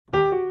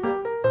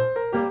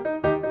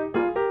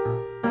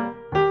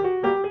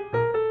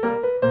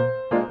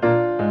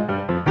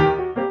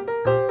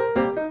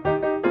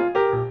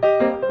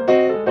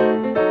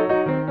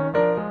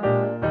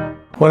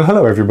Well,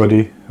 hello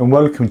everybody and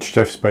welcome to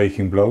Chef's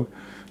Baking Blog.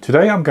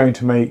 Today I'm going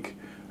to make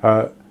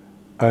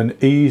an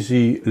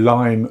easy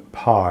lime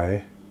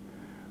pie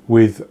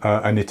with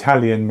an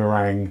Italian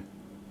meringue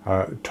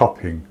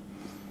topping.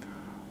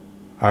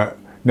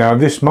 Now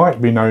this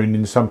might be known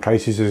in some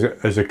places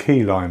as a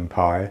key lime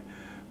pie,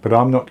 but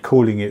I'm not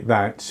calling it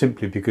that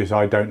simply because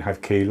I don't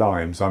have key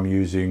limes. I'm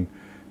using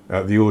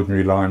the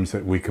ordinary limes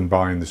that we can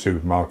buy in the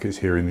supermarkets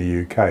here in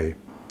the UK.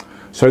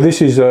 So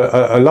this is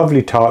a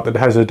lovely tart that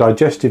has a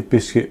digestive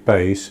biscuit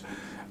base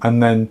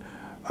and then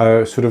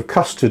a sort of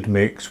custard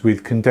mix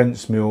with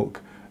condensed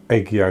milk,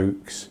 egg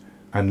yolks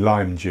and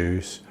lime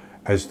juice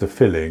as the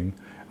filling,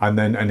 and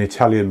then an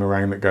Italian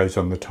meringue that goes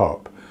on the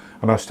top.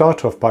 And I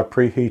start off by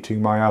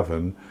preheating my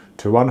oven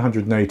to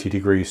 180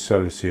 degrees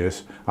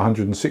Celsius,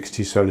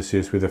 160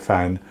 Celsius with a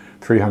fan,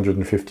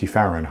 350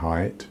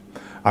 Fahrenheit.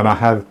 And I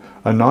have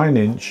a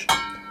 9-inch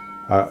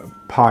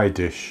pie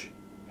dish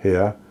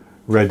here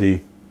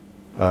ready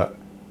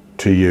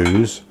to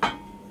use.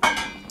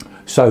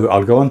 So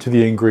I'll go on to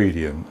the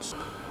ingredients.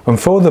 And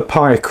for the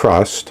pie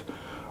crust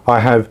I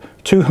have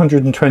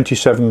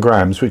 227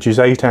 grams, which is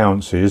 8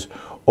 ounces,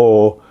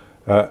 or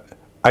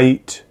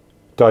 8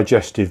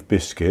 digestive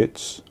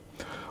biscuits.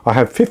 I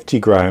have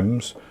 50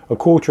 grams, a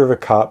quarter of a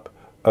cup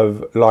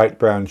of light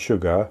brown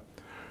sugar,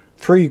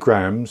 3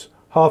 grams,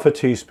 half a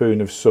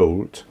teaspoon of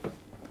salt,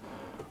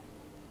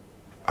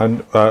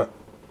 and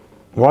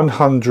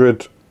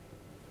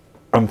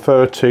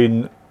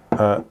 113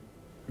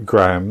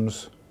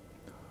 grams,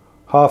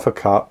 half a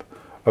cup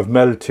of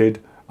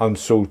melted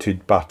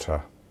unsalted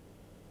butter.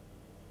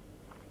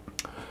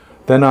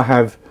 Then I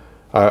have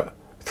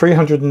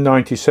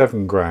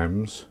 397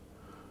 grams,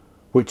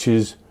 which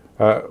is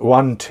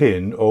 1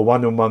 tin or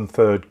 1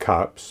 1/3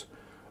 cups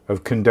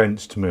of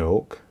condensed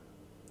milk.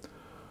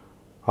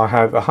 I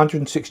have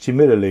 160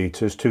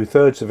 millilitres,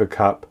 2/3 of a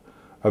cup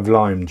of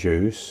lime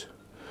juice,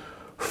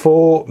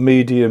 4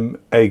 medium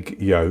egg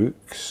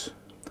yolks,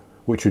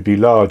 which would be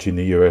large in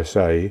the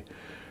USA,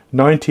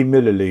 90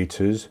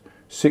 millilitres,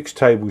 6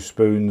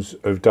 tablespoons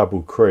of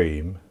double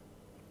cream,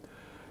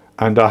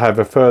 and I have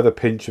a further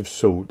pinch of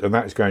salt, and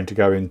that's going to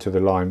go into the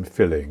lime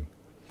filling.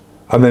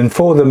 And then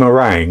for the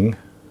meringue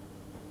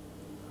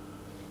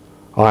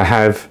I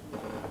have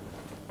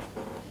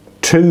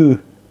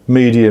 2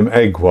 medium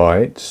egg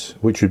whites,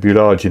 which would be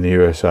large in the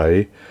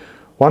USA,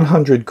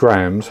 100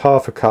 grams,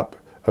 half a cup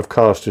of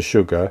caster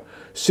sugar,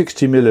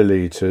 60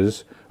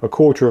 millilitres, a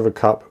quarter of a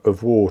cup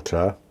of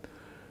water,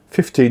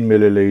 15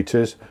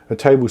 millilitres, a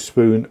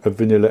tablespoon of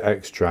vanilla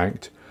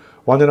extract,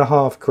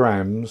 1.5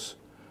 grams,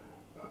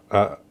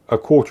 a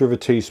quarter of a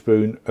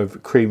teaspoon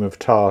of cream of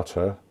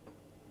tartar.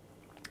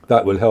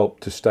 That will help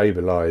to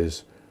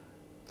stabilise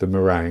the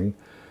meringue,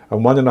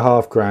 and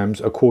 1.5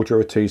 grams, a quarter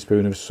of a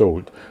teaspoon of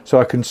salt. So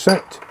I can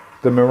set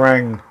the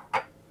meringue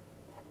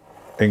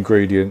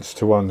ingredients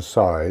to one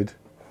side.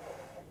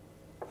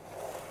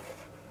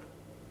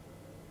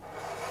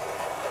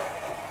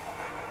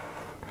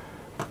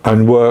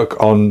 And work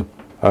on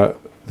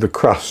the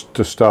crust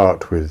to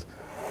start with.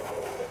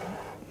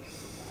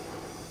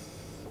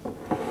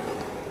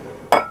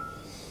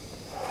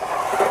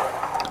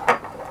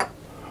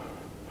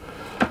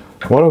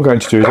 What I'm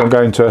going to do is I'm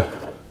going to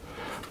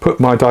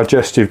put my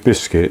digestive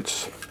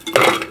biscuits,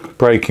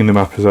 breaking them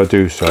up as I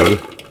do so,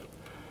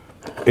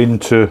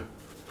 into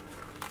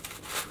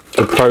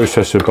the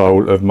processor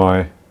bowl of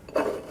my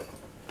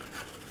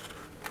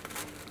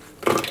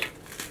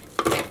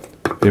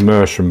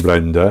immersion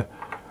blender.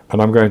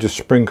 And I'm going to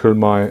sprinkle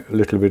my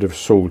little bit of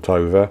salt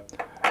over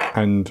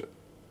and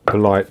the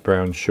light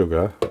brown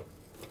sugar.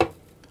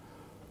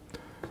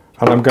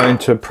 And I'm going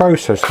to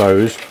process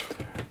those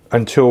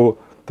until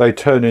they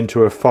turn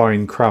into a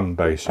fine crumb,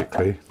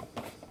 basically.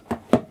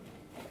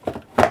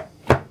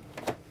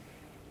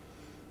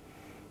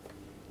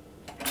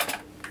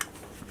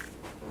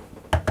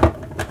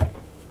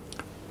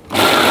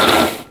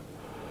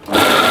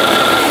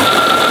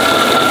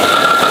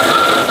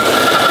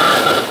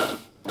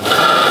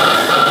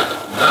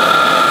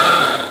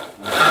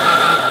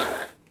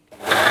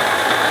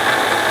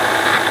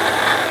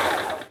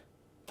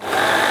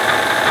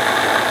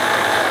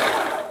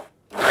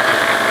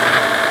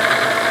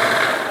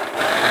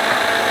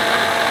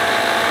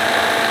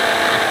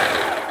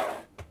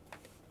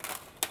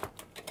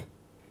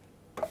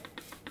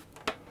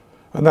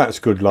 And that's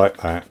good like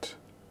that.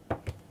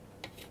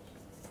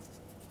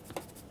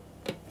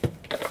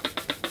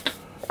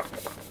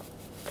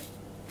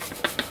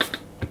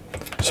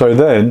 So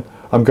then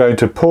I'm going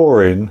to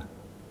pour in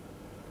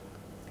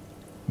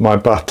my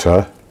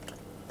butter,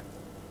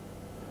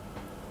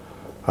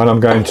 and I'm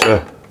going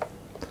to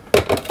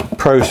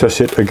process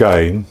it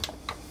again.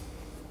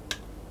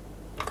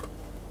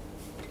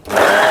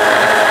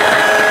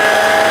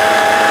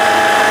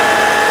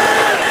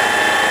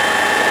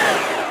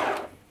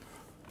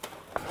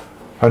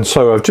 And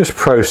so I've just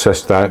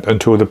processed that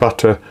until the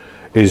butter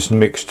is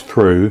mixed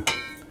through.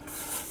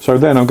 So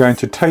then I'm going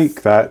to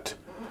take that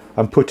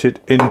and put it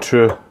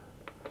into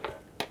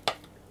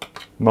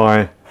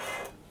my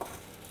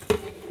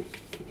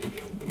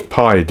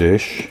pie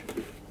dish.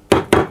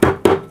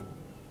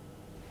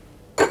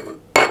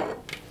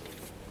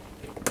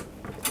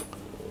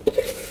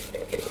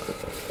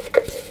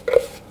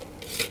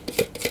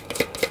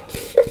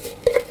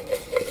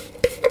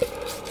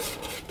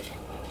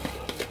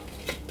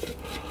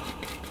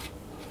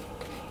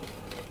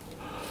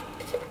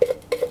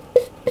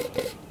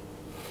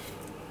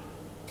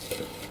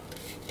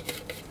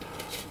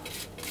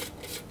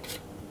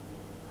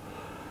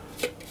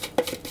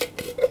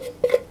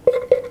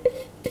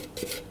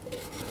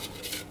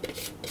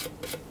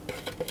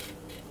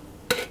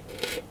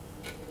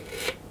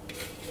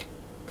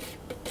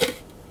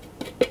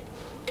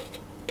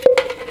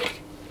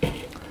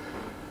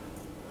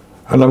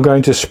 And I'm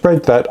going to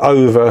spread that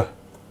over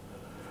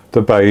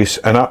the base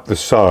and up the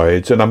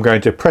sides, and I'm going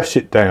to press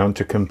it down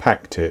to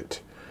compact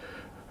it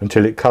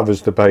until it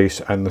covers the base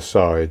and the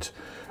sides.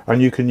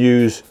 And you can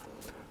use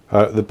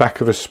the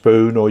back of a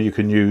spoon, or you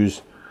can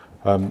use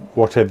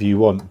whatever you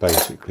want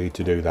basically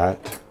to do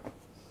that.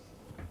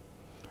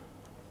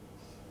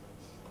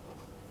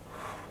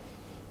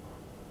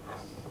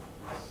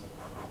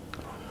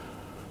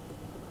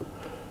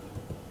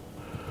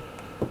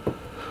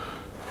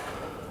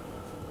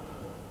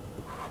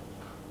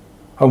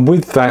 And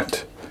with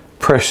that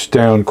pressed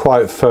down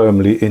quite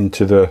firmly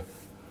into the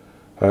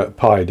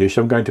pie dish,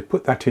 I'm going to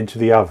put that into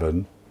the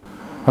oven,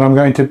 and I'm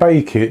going to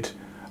bake it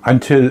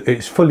until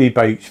it's fully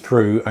baked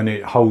through and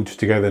it holds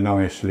together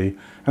nicely,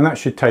 and that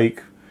should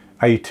take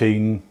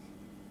 18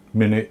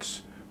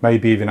 minutes,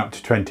 maybe even up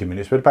to 20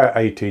 minutes, but about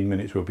 18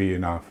 minutes will be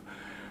enough.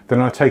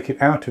 Then I'll take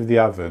it out of the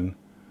oven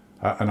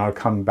and I'll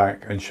come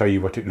back and show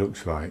you what it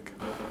looks like.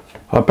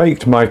 I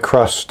baked my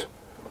crust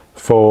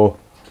for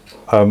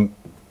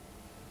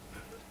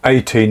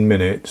 18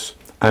 minutes,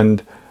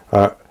 and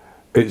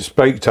it's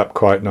baked up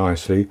quite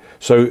nicely.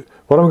 So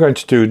what I'm going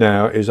to do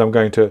now is I'm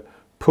going to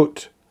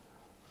put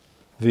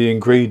the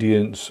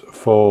ingredients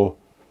for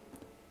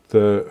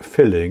the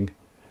filling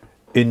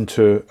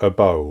into a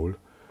bowl.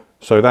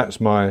 So that's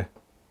my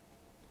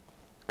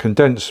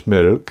condensed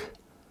milk,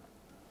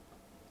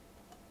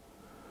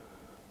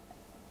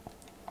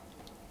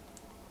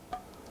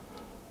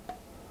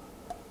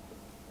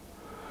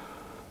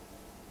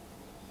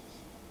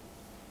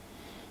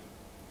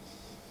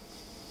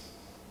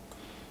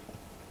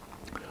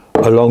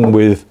 along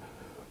with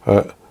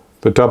the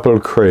double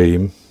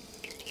cream,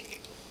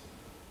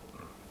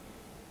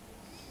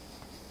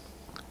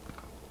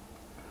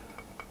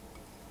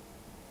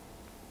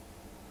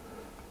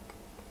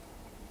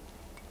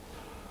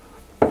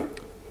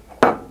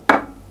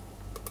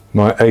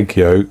 my egg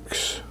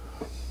yolks,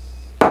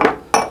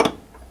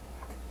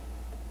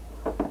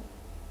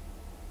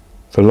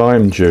 the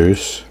lime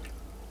juice,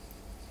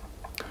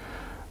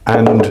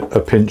 and a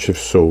pinch of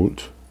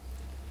salt.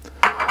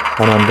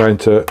 And I'm going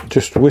to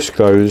just whisk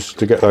those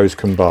to get those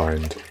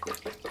combined.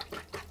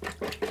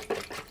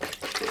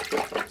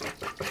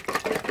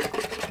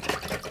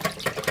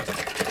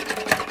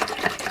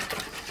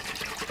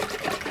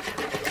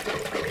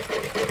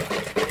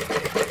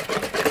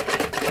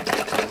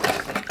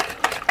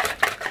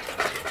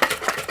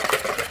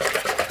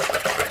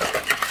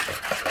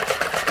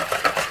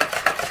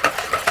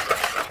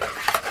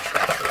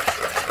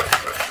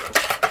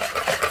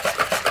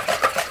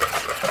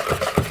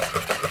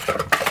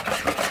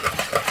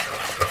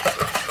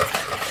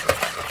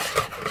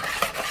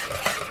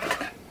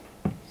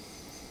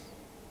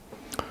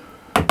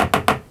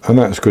 And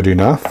that's good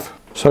enough.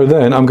 So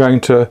then I'm going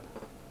to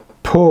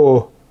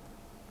pour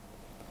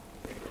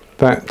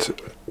that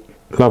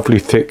lovely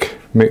thick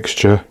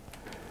mixture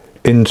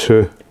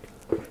into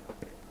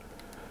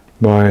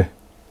my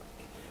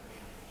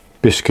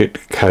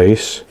biscuit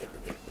case.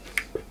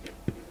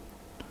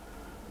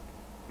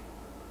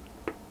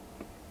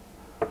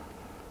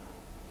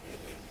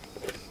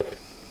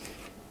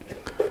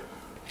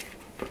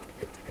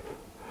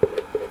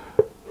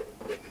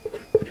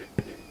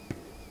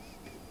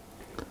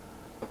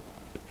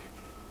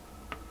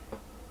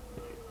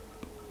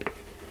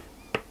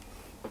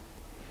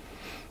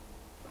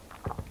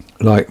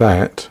 Like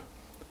that,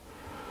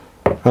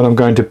 and I'm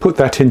going to put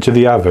that into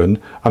the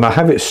oven, and I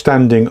have it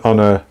standing on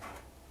a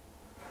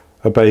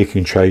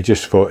baking tray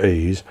just for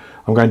ease.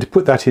 I'm going to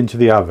put that into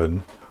the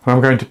oven, and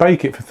I'm going to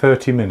bake it for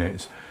 30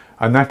 minutes,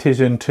 and that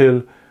is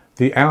until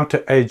the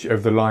outer edge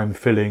of the lime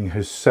filling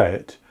has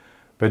set,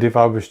 but if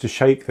I was to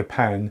shake the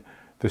pan,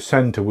 the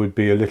centre would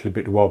be a little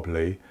bit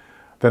wobbly.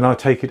 Then I'll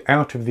take it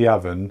out of the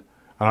oven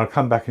and I'll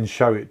come back and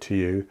show it to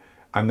you,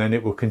 and then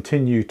it will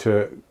continue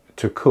to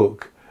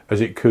cook as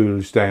it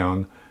cools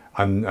down,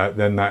 and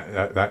then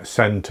that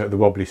centre, the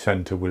wobbly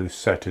centre, will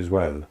set as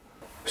well.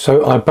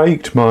 So I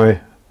baked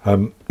my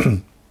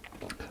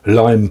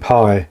lime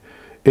pie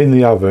in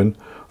the oven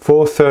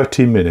for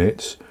 30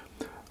 minutes,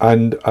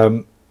 and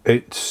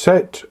it's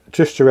set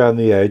just around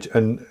the edge,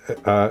 and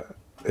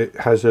it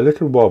has a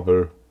little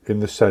wobble in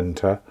the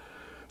centre.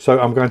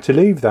 So I'm going to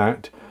leave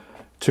that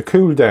to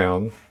cool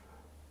down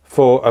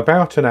for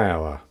about an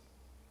hour,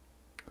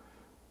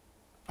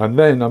 and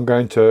then I'm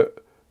going to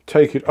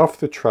take it off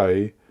the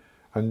tray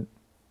and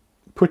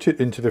put it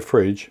into the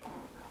fridge,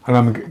 and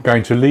I'm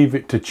going to leave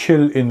it to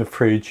chill in the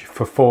fridge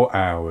for 4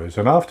 hours.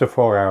 And after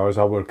 4 hours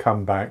I will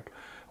come back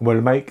and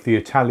we'll make the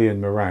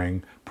Italian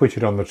meringue, put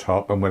it on the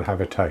top, and we'll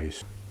have a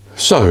taste.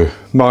 So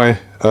my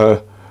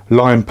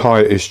lime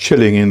pie is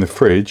chilling in the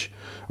fridge.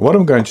 What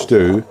I'm going to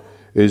do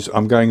is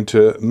I'm going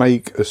to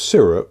make a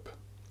syrup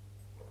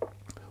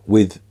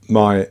with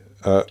my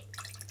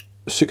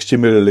 60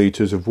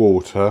 millilitres of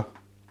water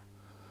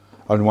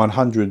and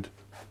 100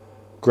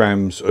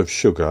 grams of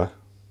sugar.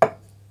 And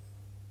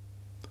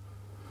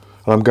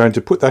I'm going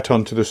to put that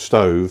onto the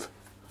stove,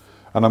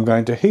 and I'm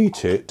going to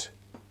heat it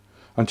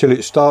until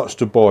it starts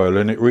to boil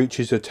and it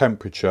reaches a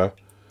temperature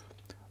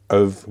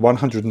of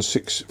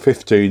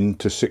 15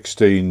 to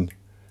 16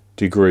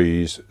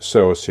 degrees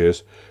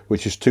Celsius,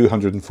 which is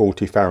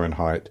 240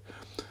 Fahrenheit.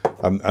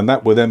 And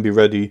that will then be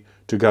ready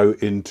to go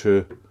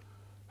into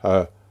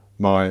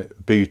my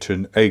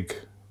beaten egg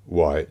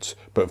whites.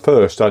 But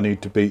first I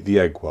need to beat the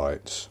egg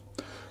whites.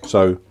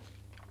 So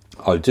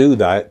I'll do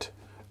that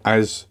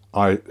as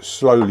I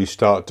slowly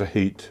start to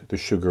heat the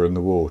sugar and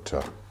the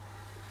water.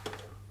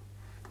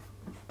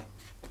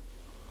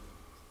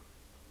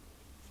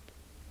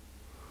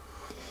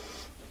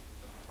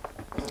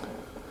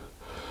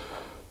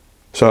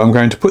 So I'm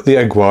going to put the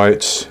egg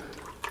whites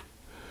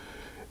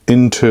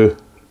into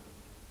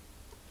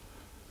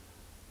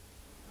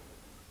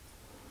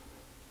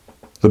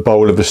the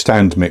bowl of a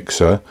stand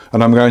mixer,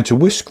 and I'm going to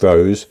whisk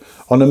those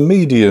on a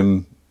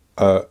medium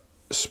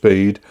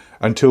speed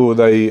until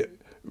they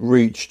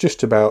reach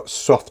just about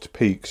soft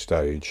peak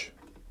stage.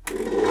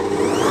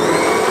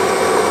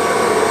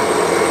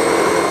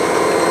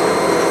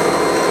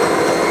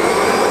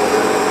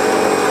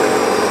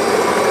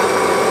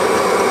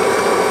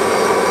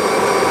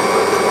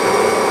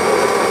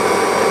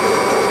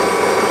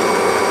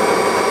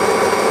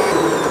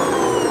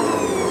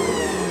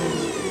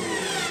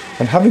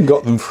 And having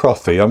got them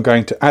frothy, I'm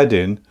going to add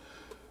in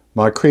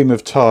my cream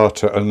of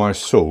tartar and my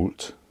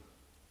salt,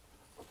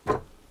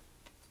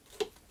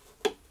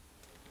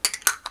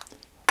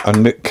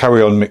 and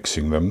carry on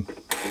mixing them.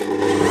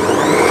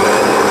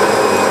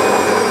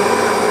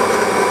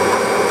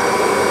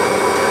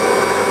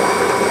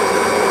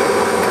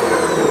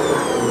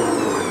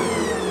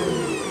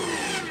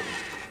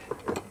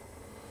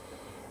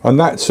 And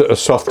that's at a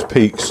soft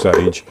peak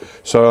stage,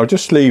 so I'll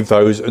just leave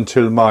those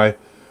until my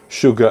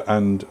sugar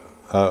and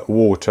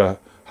water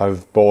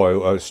have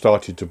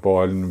started to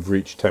boil and have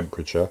reached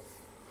temperature.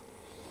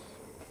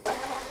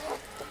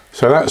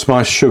 So that's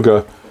my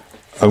sugar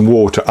and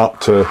water up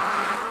to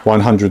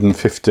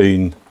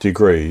 115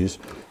 degrees.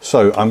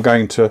 So I'm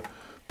going to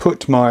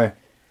put my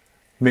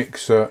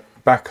mixer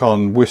back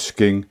on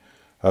whisking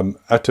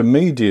at a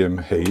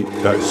medium heat,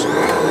 that's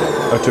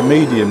at a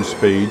medium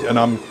speed, and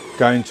I'm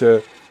going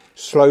to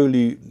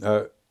slowly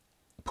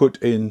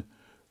put in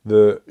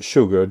the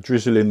sugar,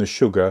 drizzle in the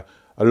sugar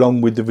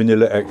along with the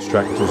vanilla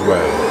extract as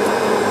well.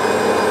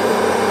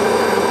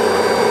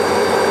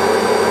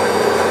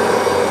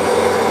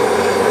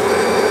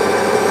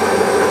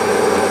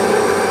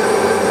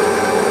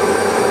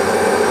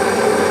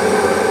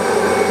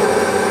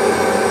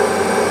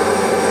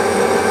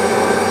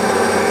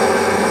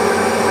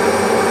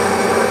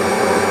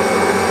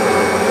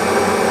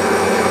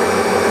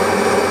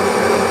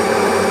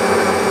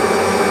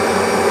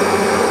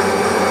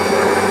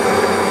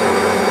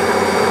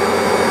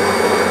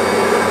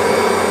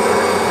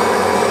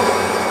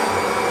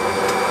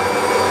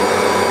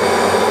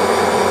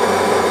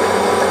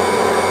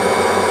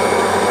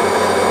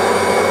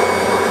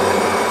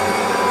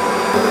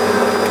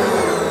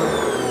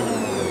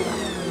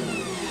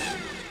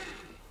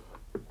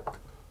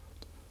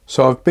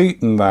 So I've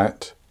beaten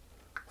that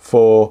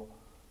for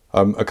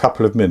a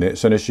couple of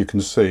minutes, and as you can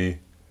see,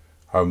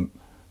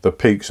 the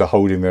peaks are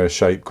holding their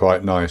shape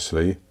quite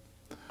nicely.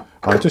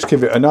 I'll just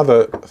give it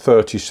another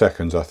 30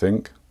 seconds, I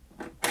think.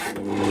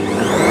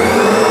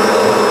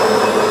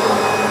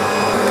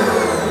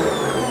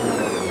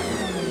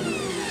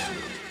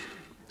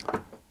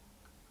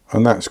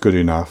 And that's good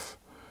enough.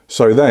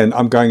 So then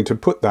I'm going to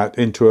put that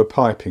into a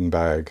piping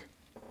bag.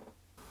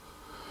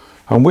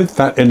 And with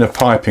that in a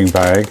piping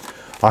bag,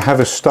 I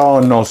have a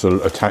star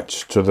nozzle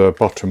attached to the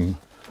bottom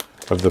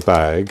of the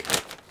bag,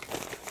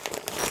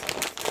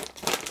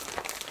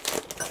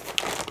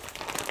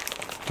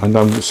 and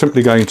I'm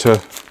simply going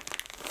to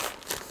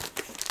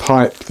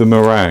pipe the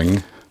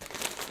meringue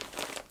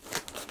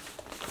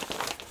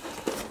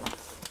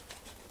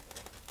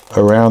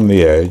around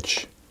the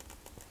edge.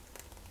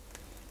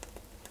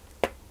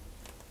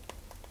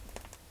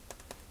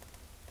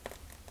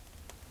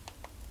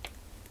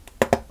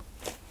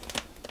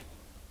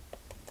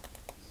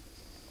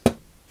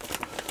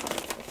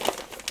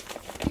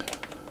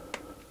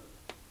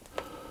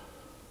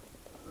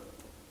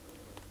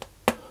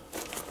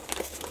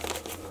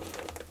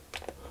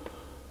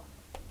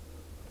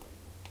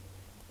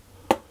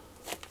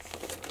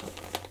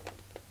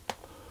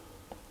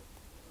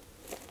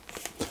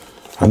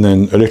 And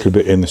then a little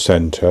bit in the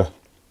centre,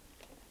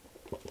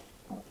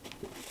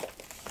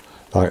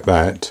 like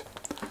that.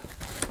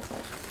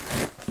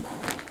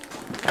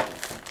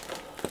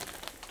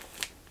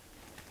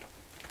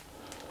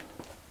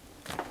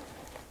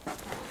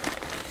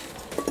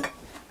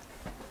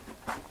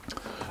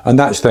 and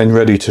that's then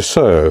ready to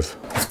serve.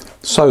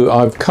 So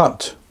I've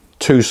cut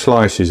 2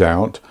 slices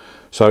out,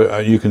 so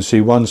you can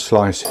see 1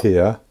 slice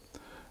here,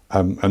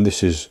 and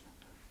this is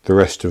the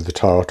rest of the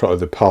tart, or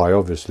the pie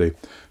obviously.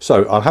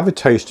 So I'll have a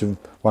taste of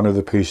one of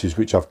the pieces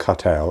which I've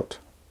cut out.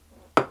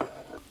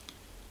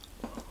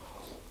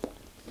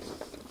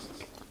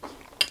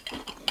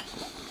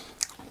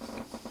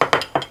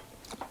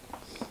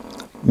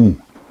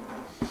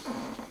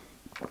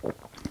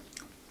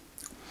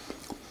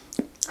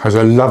 Has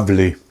a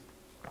lovely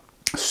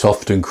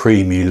soft and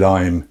creamy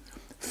lime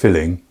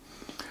filling.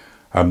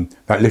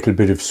 That little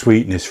bit of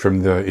sweetness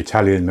from the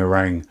Italian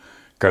meringue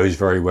goes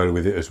very well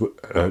with it as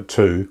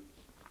too.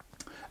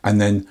 And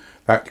then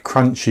that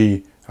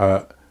crunchy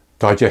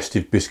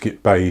digestive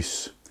biscuit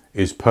base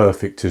is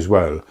perfect as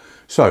well.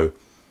 So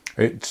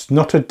it's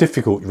not a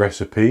difficult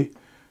recipe.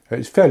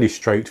 It's fairly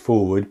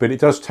straightforward, but it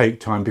does take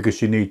time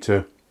because you need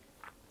to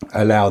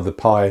allow the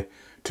pie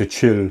to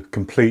chill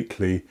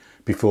completely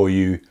before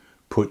you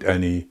put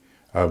any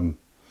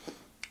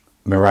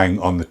meringue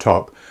on the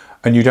top.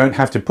 And you don't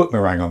have to put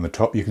meringue on the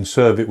top. You can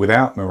serve it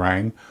without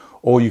meringue,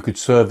 or you could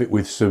serve it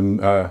with some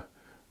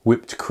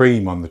whipped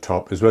cream on the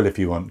top as well if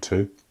you want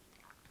to.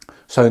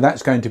 So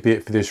that's going to be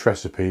it for this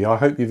recipe. I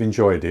hope you've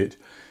enjoyed it,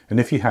 and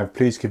if you have,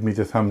 please give me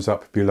the thumbs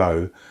up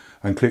below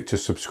and click to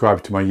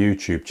subscribe to my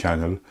YouTube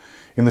channel.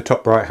 In the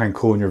top right hand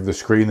corner of the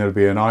screen there'll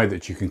be an eye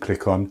that you can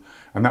click on,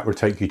 and that will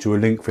take you to a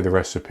link for the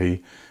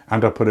recipe,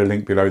 and I'll put a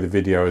link below the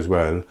video as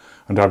well,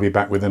 and I'll be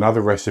back with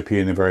another recipe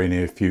in the very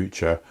near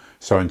future.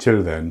 So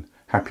until then,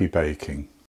 happy baking.